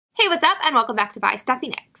Hey, what's up, and welcome back to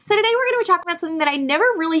ByStephieNics. So today we're going to be talking about something that I never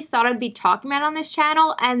really thought I'd be talking about on this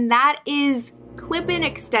channel, and that is clip-in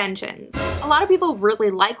extensions. A lot of people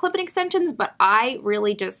really like clip-in extensions, but I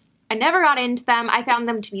never got into them. I found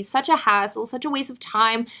them to be such a hassle, such a waste of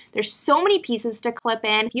time. There's so many pieces to clip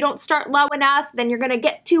in. If you don't start low enough, then you're gonna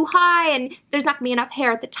get too high and there's not gonna be enough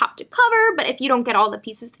hair at the top to cover, but if you don't get all the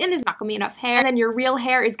pieces in, there's not gonna be enough hair, and then your real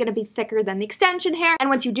hair is gonna be thicker than the extension hair, and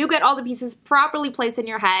once you do get all the pieces properly placed in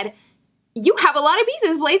your head, you have a lot of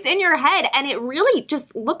pieces placed in your head, and it really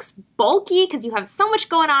just looks bulky because you have so much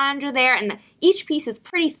going on under there, and each piece is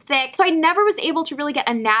pretty thick. So I never was able to really get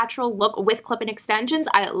a natural look with clip-in extensions.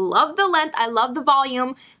 I love the length, I love the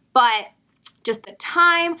volume, but just the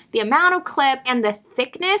time, the amount of clips, and the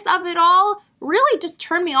thickness of it all really just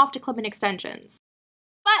turned me off to clip-in extensions.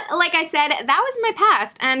 But like I said, that was my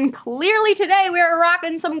past, and clearly today we're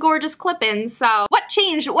rocking some gorgeous clip-ins. So what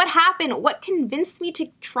changed? What happened? What convinced me to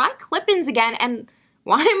try clip-ins again? And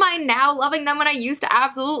why am I now loving them when I used to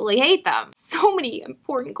absolutely hate them? So many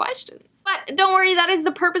important questions. But don't worry, that is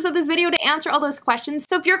the purpose of this video, to answer all those questions.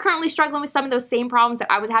 So if you're currently struggling with some of those same problems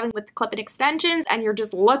that I was having with clip-in extensions and you're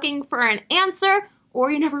just looking for an answer,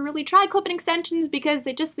 or you never really tried clip-in extensions because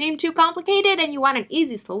they just seem too complicated and you want an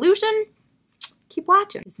easy solution, keep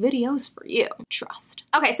watching. This video's for you. Trust.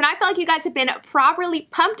 Okay, so now I feel like you guys have been properly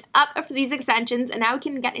pumped up for these extensions, and now we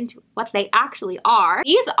can get into what they actually are.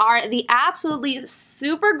 These are the absolutely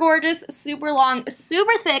super gorgeous, super long,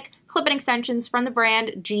 super thick clip-in extensions from the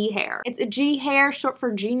brand G Hair. It's a G Hair, short for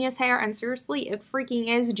genius hair, and seriously, it freaking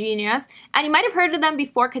is genius. And you might have heard of them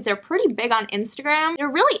before because they're pretty big on Instagram. They're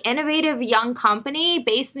a really innovative young company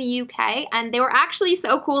based in the UK, and they were actually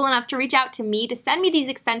so cool enough to reach out to me to send me these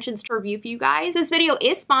extensions to review for you guys. This video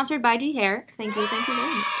is sponsored by G Hair. Thank you very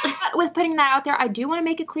much. But with putting that out there, I do want to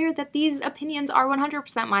make it clear that these opinions are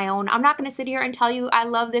 100% my own. I'm not going to sit here and tell you I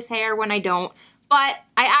love this hair when I don't. But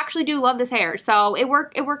I actually do love this hair, so it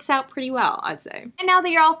works out pretty well, I'd say. And now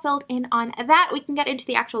that you're all filled in on that, we can get into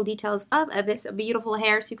the actual details of this beautiful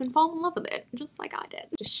hair so you can fall in love with it, just like I did.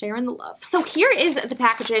 Just sharing the love. So here is the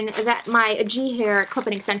packaging that my G Hair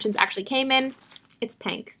clip-in extensions actually came in. It's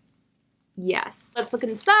pink. Yes. Let's look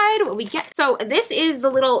inside what we get. So this is the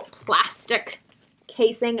little plastic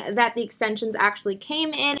casing that the extensions actually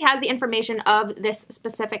came in. It has the information of this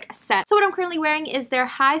specific set. So what I'm currently wearing is their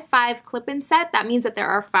High 5 clip-in set. That means that there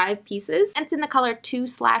are 5 pieces, and it's in the color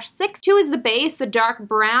 2/6. 2 is the base, the dark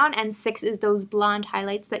brown, and 6 is those blonde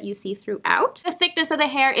highlights that you see throughout. The thickness of the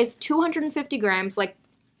hair is 250 grams, like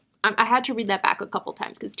I had to read that back a couple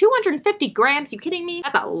times because 250 grams, you kidding me?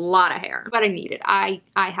 That's a lot of hair, but I need it. I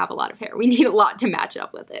have a lot of hair. We need a lot to match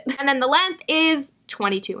up with it. And then the length is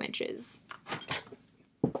 22 inches.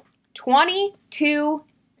 22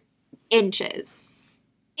 inches.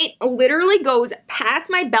 It literally goes past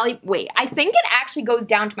my belly. Wait, I think it actually goes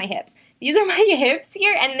down to my hips. These are my hips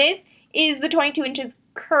here, and this is the 22 inches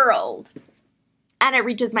curled. And it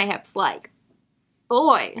reaches my hips, like,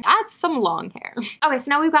 boy, that's some long hair. Okay, so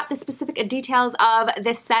now we've got the specific details of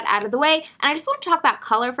this set out of the way, and I just want to talk about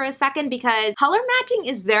color for a second because color matching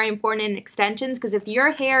is very important in extensions, because if your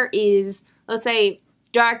hair is, let's say,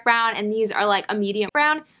 dark brown and these are like a medium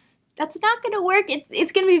brown, that's not going to work.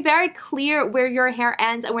 It's going to be very clear where your hair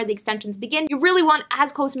ends and where the extensions begin. You really want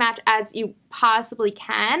as close a match as you possibly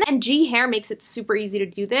can, and G Hair makes it super easy to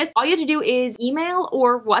do this. All you have to do is email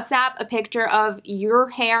or WhatsApp a picture of your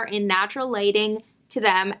hair in natural lighting to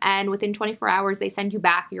them, and within 24 hours they send you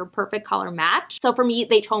back your perfect color match. So for me,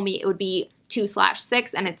 they told me it would be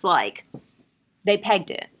 2/6, and it's like they pegged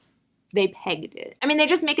it. They pegged it. I mean, they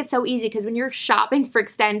just make it so easy because when you're shopping for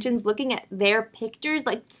extensions, looking at their pictures,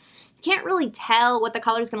 like, can't really tell what the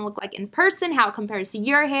color is going to look like in person, how it compares to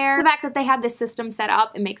your hair. The fact that they have this system set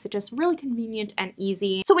up, it makes it just really convenient and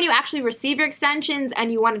easy. So when you actually receive your extensions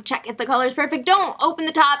and you want to check if the color is perfect, don't open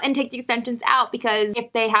the top and take the extensions out, because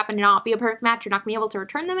if they happen to not be a perfect match, you're not going to be able to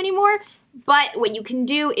return them anymore. But what you can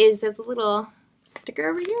do is there's a little sticker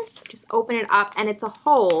over here. Just open it up, and it's a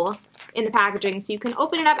hole in the packaging. So you can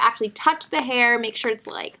open it up, actually touch the hair, make sure it's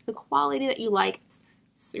like the quality that you like. It's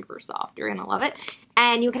super soft. You're going to love it.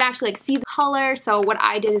 And you can actually like see the color. So what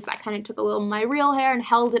I did is I kind of took a little of my real hair and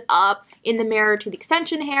held it up in the mirror to the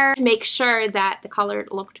extension hair to make sure that the color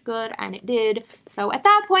looked good, and it did. So at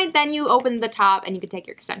that point, then you open the top and you can take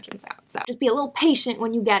your extensions out. So just be a little patient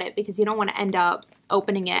when you get it, because you don't want to end up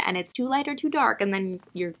opening it and it's too light or too dark and then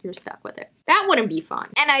you're stuck with it. That wouldn't be fun.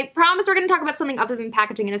 And I promise we're going to talk about something other than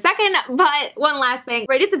packaging in a second, but one last thing.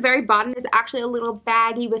 Right at the very bottom is actually a little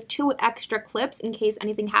baggie with 2 extra clips in case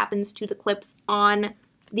anything happens to the clips on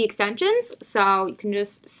the extensions. So you can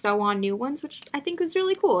just sew on new ones, which I think is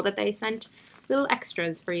really cool that they sent little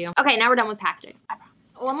extras for you. Okay, now we're done with packaging.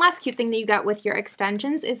 One last cute thing that you got with your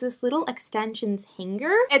extensions is this little extensions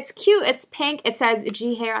hanger. It's cute, it's pink, it says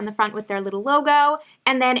G Hair on the front with their little logo.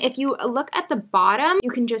 And then if you look at the bottom,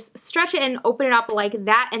 you can just stretch it and open it up like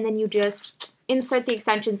that, and then you just insert the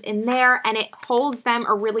extensions in there and it holds them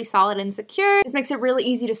really solid and secure. This makes it really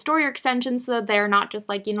easy to store your extensions so that they're not just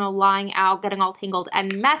like, you know, lying out, getting all tangled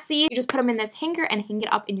and messy. You just put them in this hanger and hang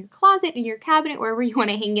it up in your closet, in your cabinet, wherever you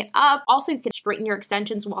want to hang it up. Also, you can straighten your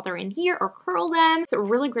extensions while they're in here or curl them. So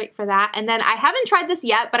really great for that. And then I haven't tried this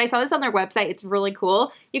yet, but I saw this on their website. It's really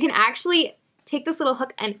cool. You can actually take this little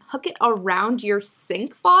hook and hook it around your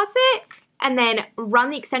sink faucet and then run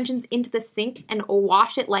the extensions into the sink and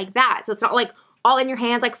wash it like that. So it's not like all in your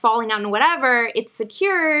hands, like falling out and whatever. It's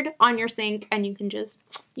secured on your sink and you can just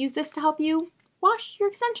use this to help you wash your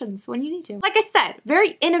extensions when you need to. Like I said,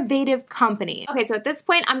 very innovative company. Okay, so at this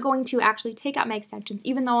point, I'm going to actually take out my extensions.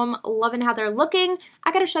 Even though I'm loving how they're looking,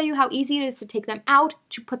 I gotta show you how easy it is to take them out,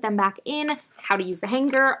 to put them back in, how to use the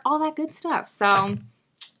hanger, all that good stuff. So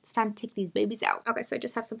it's time to take these babies out. Okay, so I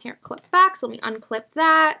just have some hair clipped back, so let me unclip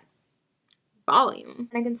that. Volume.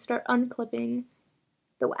 And I can start unclipping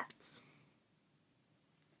the wefts.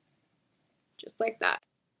 Just like that.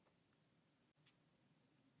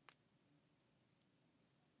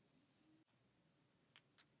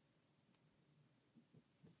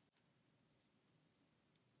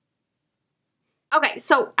 Okay,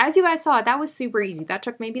 so as you guys saw, that was super easy. That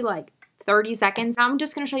took maybe like 30 seconds. Now I'm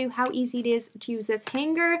just gonna show you how easy it is to use this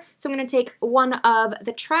hanger. So I'm gonna take one of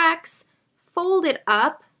the tracks, fold it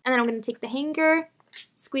up, and then I'm gonna take the hanger,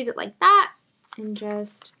 squeeze it like that, and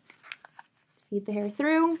just feed the hair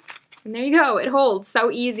through. And there you go, it holds, so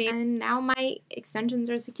easy. And now my extensions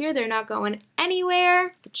are secure, they're not going anywhere.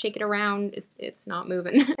 I could shake it around, it's not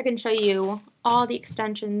moving. I can show you all the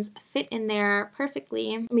extensions fit in there perfectly.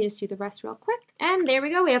 Let me just do the rest real quick. And there we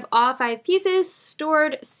go, we have all 5 pieces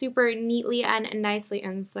stored super neatly and nicely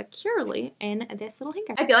and securely in this little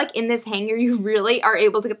hanger. I feel like in this hanger, you really are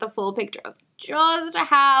able to get the full picture of just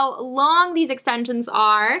how long these extensions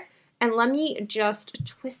are. And let me just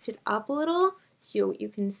twist it up a little so you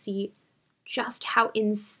can see just how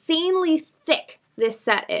insanely thick this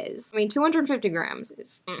set is. I mean, 250 grams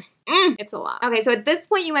is, it's a lot. Okay, so at this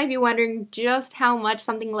point you might be wondering just how much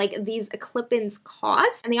something like these clip-ins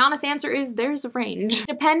cost. And the honest answer is there's a range.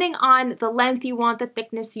 Depending on the length you want, the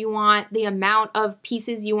thickness you want, the amount of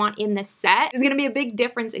pieces you want in the set, is gonna be a big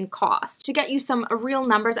difference in cost. To get you some real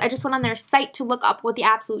numbers, I just went on their site to look up what the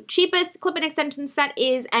absolute cheapest clip-in extension set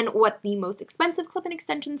is and what the most expensive clip-in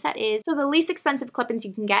extension set is. So the least expensive clip-ins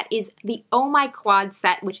you can get is the Oh My Quad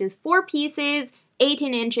set, which is 4 pieces,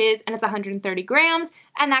 18 inches, and it's 130 grams,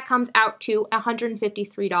 and that comes out to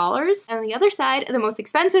 $153. And on the other side, the most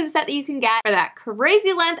expensive set that you can get for that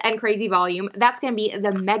crazy length and crazy volume, that's gonna be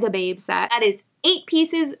the Mega Babe set. That is 8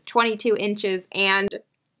 pieces, 22 inches, and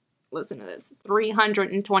listen to this,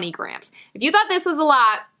 320 grams. If you thought this was a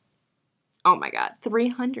lot, oh my God,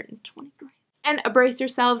 320 grams. And brace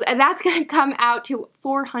yourselves, and that's gonna come out to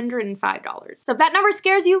 $405. So if that number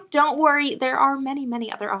scares you, don't worry, there are many,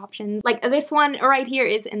 many other options. Like this one right here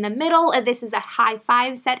is in the middle, and this is a high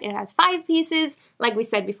 5 set. It has 5 pieces, like we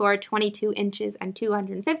said before, 22 inches and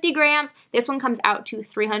 250 grams. This one comes out to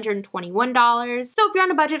 $321. So if you're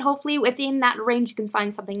on a budget, hopefully within that range, you can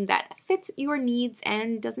find something that fits your needs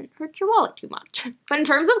and doesn't hurt your wallet too much. But in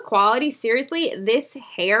terms of quality, seriously, this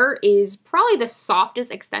hair is probably the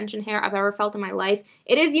softest extension hair I've ever felt in my life.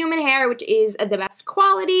 It is human hair, which is the best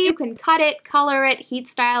quality. You can cut it, color it, heat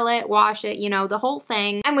style it, wash it, you know, the whole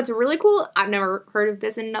thing. And what's really cool, I've never heard of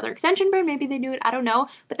this in another extension brand, maybe they do it, I don't know,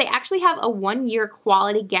 but they actually have a 1-year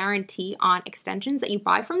quality guarantee on extensions that you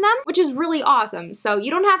buy from them, which is really awesome. So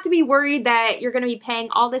you don't have to be worried that you're gonna be paying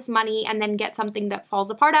all this money and then get something that falls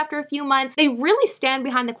apart after a few months. They really stand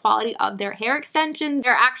behind the quality of their hair extensions.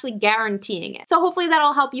 They're actually guaranteeing it. So hopefully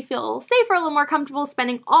that'll help you feel safer, a little more comfortable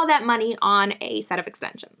spending all that money on a set of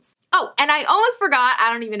extensions. Oh, and I almost forgot,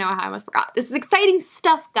 I don't even know how I almost forgot. This is exciting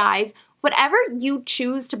stuff, guys. Whatever you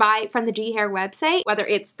choose to buy from the G Hair website, whether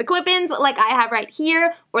it's the clip-ins like I have right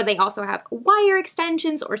here, or they also have wire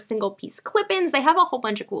extensions or single piece clip-ins, they have a whole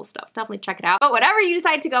bunch of cool stuff. Definitely check it out. But whatever you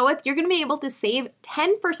decide to go with, you're gonna be able to save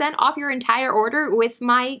 10% off your entire order with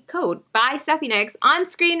my code, ByStephieNics, on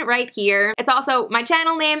screen right here. It's also my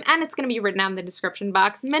channel name, and it's gonna be written down in the description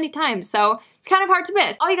box many times, so it's kind of hard to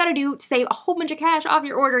miss. All you gotta do to save a whole bunch of cash off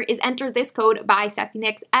your order is enter this code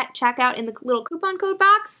ByStephieNics at checkout in the little coupon code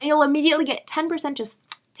box, and you'll immediately get 10% just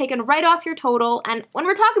taken right off your total. And when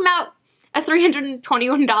we're talking about a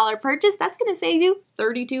 $321 purchase, that's gonna save you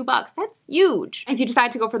 32 bucks. That's huge. If you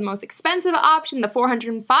decide to go for the most expensive option, the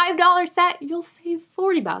 $405 set, you'll save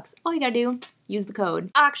 40 bucks. All you gotta do, use the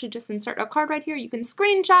code. I'll actually just insert a card right here. You can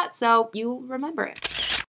screenshot so you remember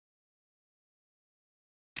it.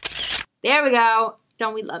 There we go.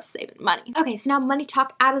 Don't we love saving money? Okay, so now money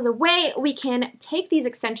talk out of the way, we can take these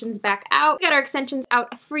extensions back out. We got our extensions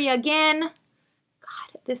out free again.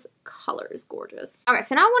 God, this color is gorgeous. Okay,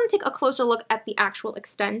 so now I want to take a closer look at the actual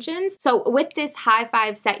extensions. So with this high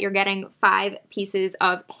five set, you're getting 5 pieces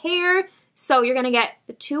of hair. So you're gonna get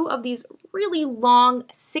 2 of these really long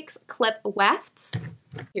 6-clip wefts.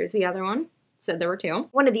 Here's the other one. Said there were 2.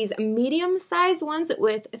 One of these medium-sized ones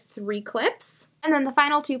with 3 clips. And then the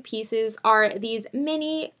final 2 pieces are these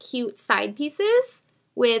mini cute side pieces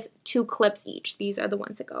with 2 clips each. These are the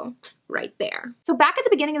ones that go right there. So back at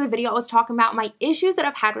the beginning of the video, I was talking about my issues that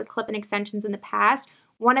I've had with clip-in extensions in the past.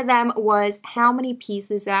 One of them was how many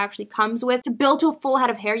pieces it actually comes with. To build to a full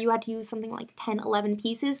head of hair, you had to use something like 10, 11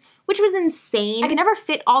 pieces, which was insane. I could never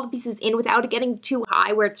fit all the pieces in without it getting too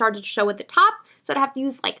high where it started to show at the top. So I'd have to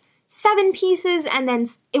use like 7 pieces and then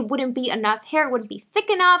it wouldn't be enough hair, it wouldn't be thick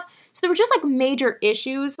enough. So there were just like major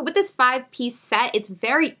issues. So with this 5-piece set, it's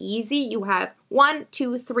very easy. You have 1,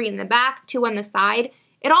 2, 3 in the back, 2 on the side.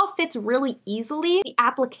 It all fits really easily. The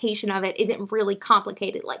application of it isn't really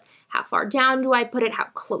complicated, like how far down do I put it? How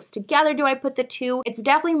close together do I put the 2? It's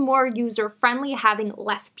definitely more user-friendly having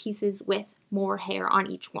less pieces with more hair on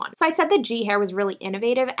each one. So I said the G hair was really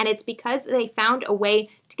innovative, and it's because they found a way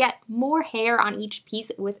to get more hair on each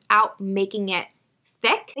piece without making it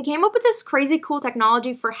thick. They came up with this crazy cool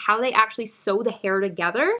technology for how they actually sew the hair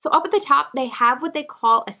together. So up at the top, they have what they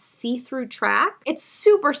call a see-through track. It's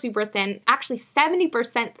super, super thin, actually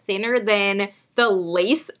 70% thinner than the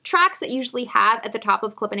lace tracks that you usually have at the top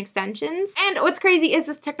of clip-in extensions. And what's crazy is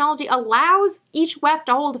this technology allows each weft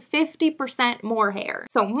to hold 50% more hair.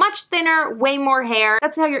 So much thinner, way more hair.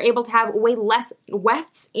 That's how you're able to have way less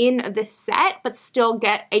wefts in the set, but still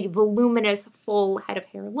get a voluminous, full head of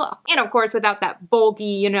hair look. And of course, without that bulky,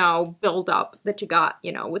 you know, buildup that you got,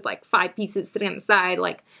 you know, with like 5 pieces sitting on the side.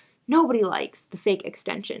 Like, nobody likes the fake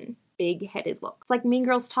extension, big-headed look. It's like Mean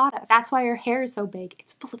Girls taught us. That's why your hair is so big.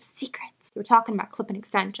 It's full of secrets. We're talking about clip-in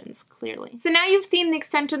extensions, clearly. So now you've seen the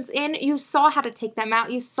extensions in, you saw how to take them out,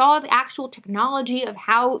 you saw the actual technology of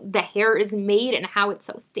how the hair is made and how it's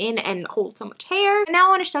so thin and holds so much hair. And now I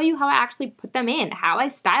want to show you how I actually put them in, how I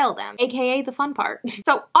style them, aka the fun part.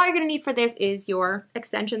 So all you're gonna need for this is your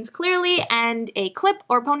extensions, clearly, and a clip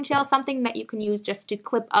or ponytail, something that you can use just to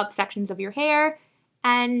clip up sections of your hair.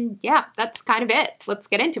 And yeah, that's kind of it. Let's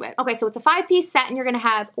get into it. Okay, so it's a 5-piece set and you're gonna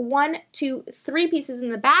have 1, 2, 3 pieces in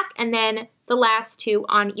the back and then the last 2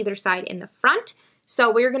 on either side in the front. So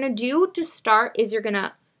what you're gonna do to start is you're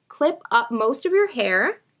gonna clip up most of your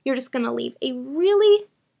hair. You're just gonna leave a really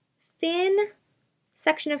thin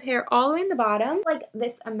section of hair all the way in the bottom. Like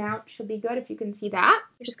this amount should be good if you can see that.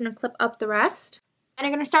 You're just gonna clip up the rest. And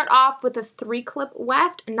I'm gonna start off with a 3-clip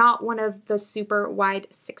weft, not one of the super wide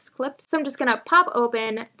 6 clips. So I'm just gonna pop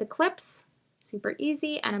open the clips, super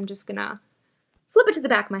easy, and I'm just gonna flip it to the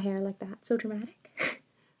back of my hair like that, so dramatic.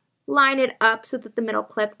 Line it up so that the middle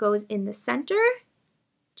clip goes in the center.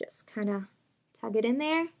 Just kinda tug it in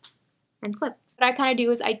there and clip. What I kinda do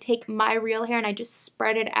is I take my real hair and I just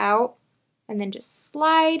spread it out and then just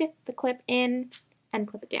slide the clip in and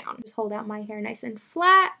clip it down. Just hold out my hair nice and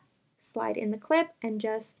flat. Slide in the clip and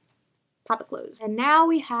just pop it closed. And now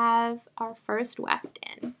we have our first weft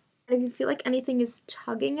in. And if you feel like anything is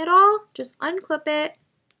tugging at all, just unclip it,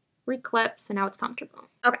 reclip, so now it's comfortable.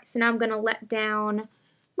 Okay, so now I'm gonna let down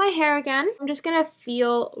my hair again. I'm just gonna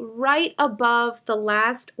feel right above the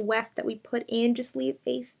last weft that we put in, just leave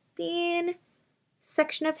a thin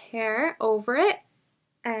section of hair over it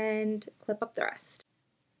and clip up the rest.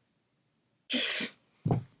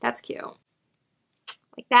 That's cute.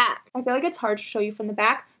 Like that. I feel like it's hard to show you from the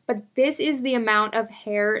back, but this is the amount of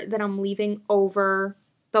hair that I'm leaving over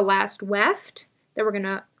the last weft that we're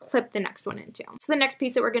gonna clip the next one into. So the next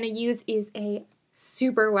piece that we're gonna use is a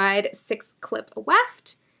super wide 6-clip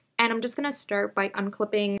weft, and I'm just gonna start by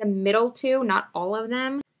unclipping the middle 2, not all of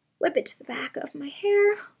them. Whip it to the back of my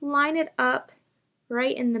hair, line it up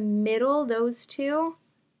right in the middle, those 2.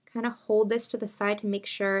 Kind of hold this to the side to make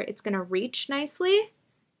sure it's gonna reach nicely.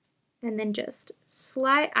 And then just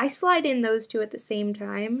slide, I slide in those 2 at the same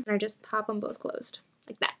time, and I just pop them both closed,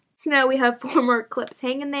 like that. So now we have 4 more clips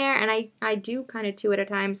hanging there, and I do kind of 2 at a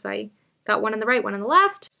time, so I got one on the right, one on the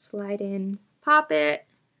left. Slide in, pop it,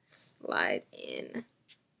 slide in,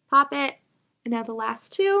 pop it, and now the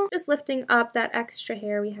last 2. Just lifting up that extra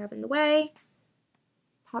hair we have in the way,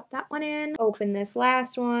 pop that one in, open this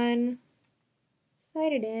last one,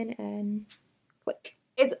 slide it in, and click.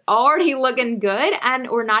 It's already looking good, and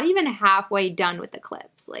we're not even halfway done with the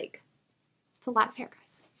clips. Like, it's a lot of hair,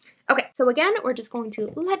 guys. Okay, so again, we're just going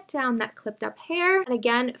to let down that clipped up hair, and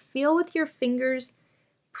again, feel with your fingers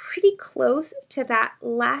pretty close to that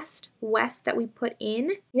last weft that we put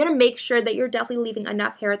in. You gotta make sure that you're definitely leaving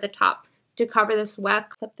enough hair at the top to cover this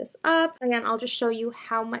weft. Clip this up. Again, I'll just show you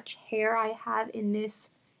how much hair I have in this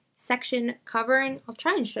section covering. I'll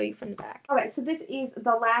try and show you from the back. Okay, so this is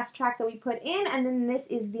the last track that we put in, and then this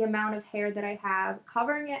is the amount of hair that I have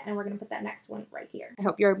covering it, and we're gonna put that next one right here. I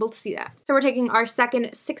hope you're able to see that. So we're taking our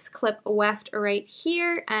second 6-clip weft right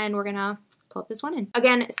here, and we're gonna clip this one in.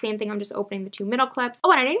 Again, same thing, I'm just opening the 2 middle clips.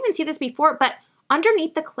 Oh, and I didn't even see this before, but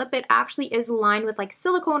underneath the clip, it actually is lined with like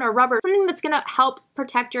silicone or rubber, something that's gonna help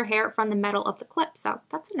protect your hair from the metal of the clip. So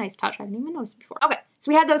that's a nice touch. I didn't even notice before. Okay,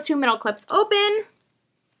 so we had those 2 middle clips open.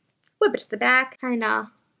 Whip it to the back, kind of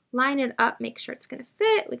line it up, make sure it's gonna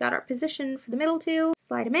fit. We got our position for the middle 2.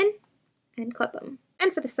 Slide them in and clip them.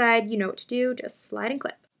 And for the side, you know what to do, just slide and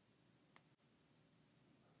clip.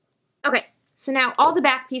 Okay, so now all the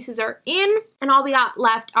back pieces are in, and all we got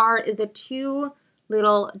left are the 2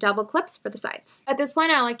 little double clips for the sides. At this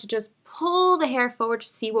point, I like to just pull the hair forward to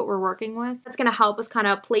see what we're working with. That's gonna help us kind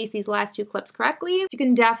of place these last 2 clips correctly. You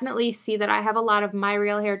can definitely see that I have a lot of my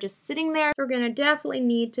real hair just sitting there. We're gonna definitely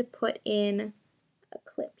need to put in a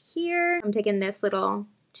clip here. I'm taking this little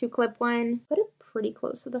 2-clip one, put it pretty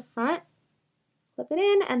close to the front, clip it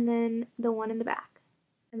in, and then the one in the back.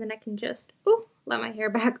 And then I can just, let my hair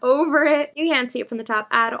back over it. You can't see it from the top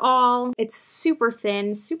at all. It's super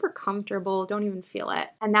thin, super comfortable, don't even feel it.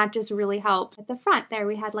 And that just really helped. At the front there,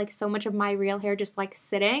 we had like so much of my real hair just like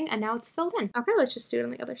sitting, and now it's filled in. Okay, let's just do it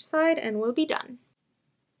on the other side and we'll be done.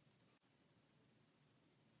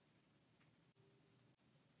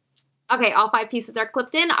 Okay, all 5 pieces are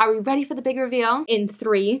clipped in. Are we ready for the big reveal? In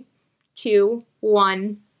 3, 2,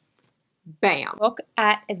 1. Bam. Look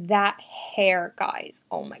at that hair, guys.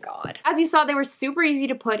 Oh my god. As you saw, they were super easy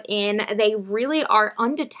to put in. They really are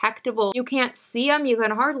undetectable. You can't see them. You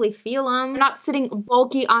can hardly feel them. They're not sitting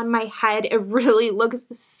bulky on my head. It really looks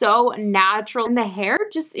so natural. And the hair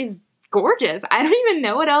just is gorgeous. I don't even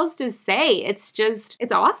know what else to say. It's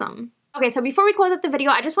awesome. Okay, so before we close out the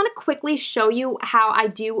video, I just want to quickly show you how I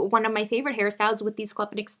do one of my favorite hairstyles with these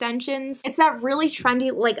clip-in extensions. It's that really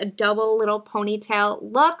trendy, like a double little ponytail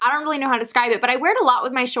look. I don't really know how to describe it, but I wear it a lot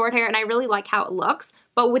with my short hair and I really like how it looks.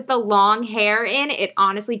 But with the long hair in, it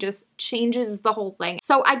honestly just changes the whole thing.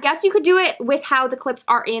 So I guess you could do it with how the clips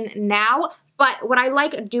are in now, but what I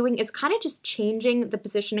like doing is kind of just changing the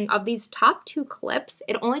positioning of these top 2 clips.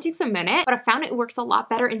 It only takes a minute, but I found it works a lot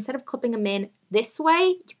better. Instead of clipping them in this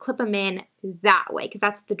way, you clip them in that way, because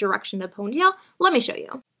that's the direction of the ponytail. Let me show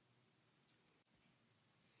you.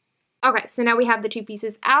 Okay, so now we have the 2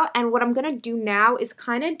 pieces out, and what I'm gonna do now is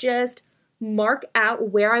kind of just mark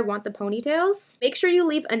out where I want the ponytails. Make sure you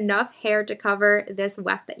leave enough hair to cover this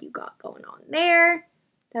weft that you got going on there.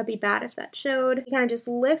 That'd be bad if that showed. You kind of just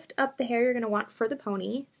lift up the hair you're gonna want for the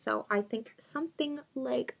pony. So I think something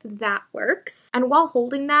like that works. And while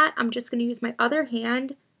holding that, I'm just gonna use my other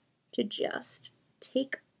hand to just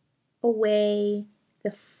take away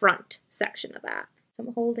the front section of that. So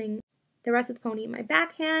I'm holding the rest of the pony in my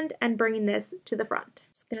back hand and bringing this to the front.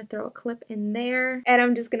 Just gonna throw a clip in there, and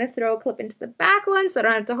I'm just gonna throw a clip into the back one so I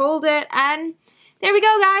don't have to hold it, and there we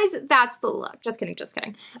go, guys. That's the look. Just kidding, just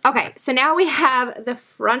kidding. Okay, so now we have the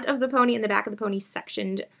front of the pony and the back of the pony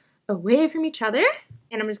sectioned away from each other.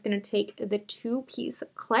 And I'm just gonna take the 2-piece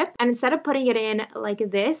clip, and instead of putting it in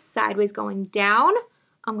like this, sideways going down,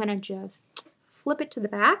 I'm gonna just flip it to the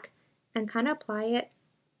back and kind of apply it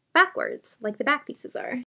backwards, like the back pieces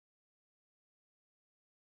are.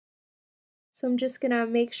 So I'm just gonna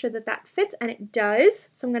make sure that that fits, and it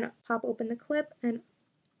does. So I'm gonna pop open the clip and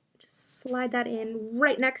just slide that in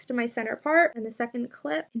right next to my center part, and the second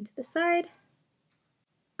clip into the side.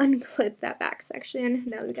 Unclip that back section.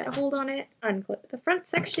 Now we gotta hold on it. Unclip the front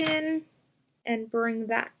section and bring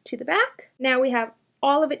that to the back. Now we have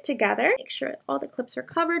all of it together. Make sure all the clips are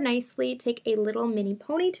covered nicely. Take a little mini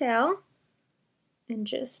ponytail and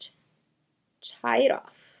just tie it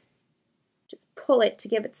off. Just pull it to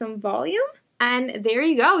give it some volume. And there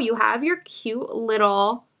you go. You have your cute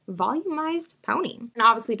little volumized pony. And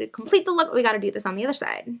obviously to complete the look, we got to do this on the other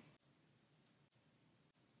side.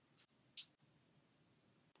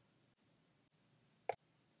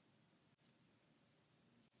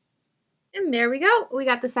 And there we go. We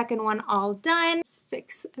got the second one all done. Just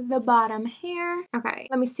fix the bottom hair. Okay,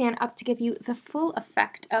 let me stand up to give you the full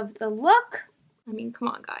effect of the look. I mean, come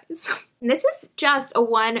on, guys. This is just a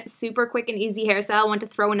one super quick and easy hairstyle I want to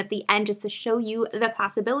throw in at the end just to show you the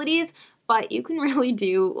possibilities, but you can really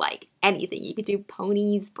do like anything. You could do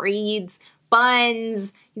ponies, braids,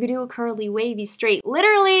 buns, you could do a curly, wavy, straight,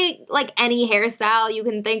 literally like any hairstyle you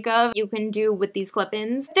can think of, you can do with these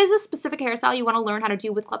clip-ins. If there's a specific hairstyle you want to learn how to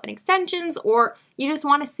do with clip-in extensions, or you just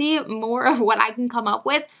want to see more of what I can come up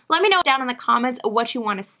with, let me know down in the comments what you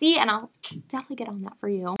want to see and I'll definitely get on that for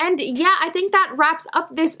you. And yeah, I think that wraps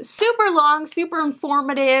up this super long, super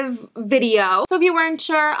informative video. So if you weren't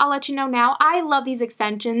sure, I'll let you know now. I love these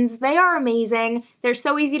extensions. They are amazing. They're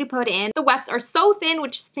so easy to put in. The wefts are so thin,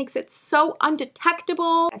 which makes it so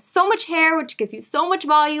undetectable. It has so much hair, which gives you so much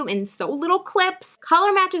volume in so little clips.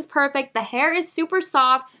 Color match is perfect. The hair is super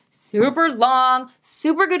soft, super long,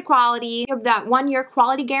 super good quality. You have that 1-year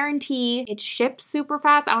quality guarantee. It ships super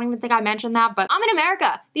fast. I don't even think I mentioned that, but I'm in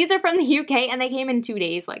America. These are from the UK and they came in 2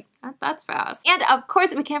 days. Like, that's fast. And of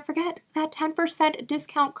course, we can't forget that 10%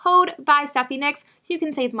 discount code ByStephieNics so you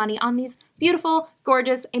can save money on these beautiful,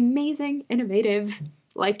 gorgeous, amazing, innovative,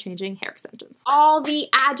 life-changing hair extensions. All the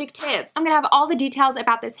adjectives. I'm gonna have all the details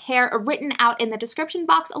about this hair written out in the description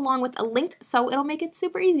box along with a link, so it'll make it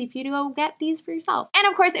super easy for you to go get these for yourself. And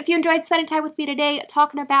of course, if you enjoyed spending time with me today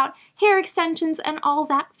talking about hair extensions and all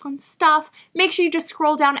that fun stuff, make sure you just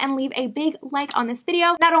scroll down and leave a big like on this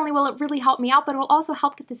video. Not only will it really help me out, but it will also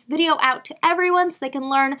help get this video out to everyone so they can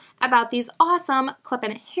learn about these awesome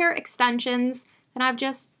clip-in hair extensions that I've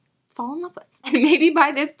just fallen in love with. And maybe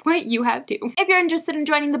by this point you have too. If you're interested in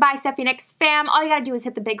joining the ByStephieNics fam, all you gotta do is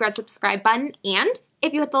hit the big red subscribe button, and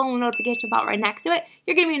if you hit the little notification bell right next to it,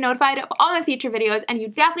 you're gonna be notified of all my future videos, and you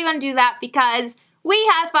definitely wanna do that because we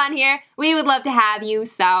have fun here. We would love to have you,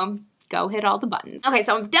 so go hit all the buttons. Okay,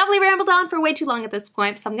 so I've definitely rambled on for way too long at this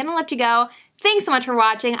point, so I'm gonna let you go. Thanks so much for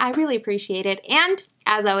watching. I really appreciate it, and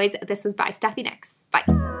as always, this was ByStephieNics.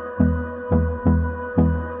 Bye.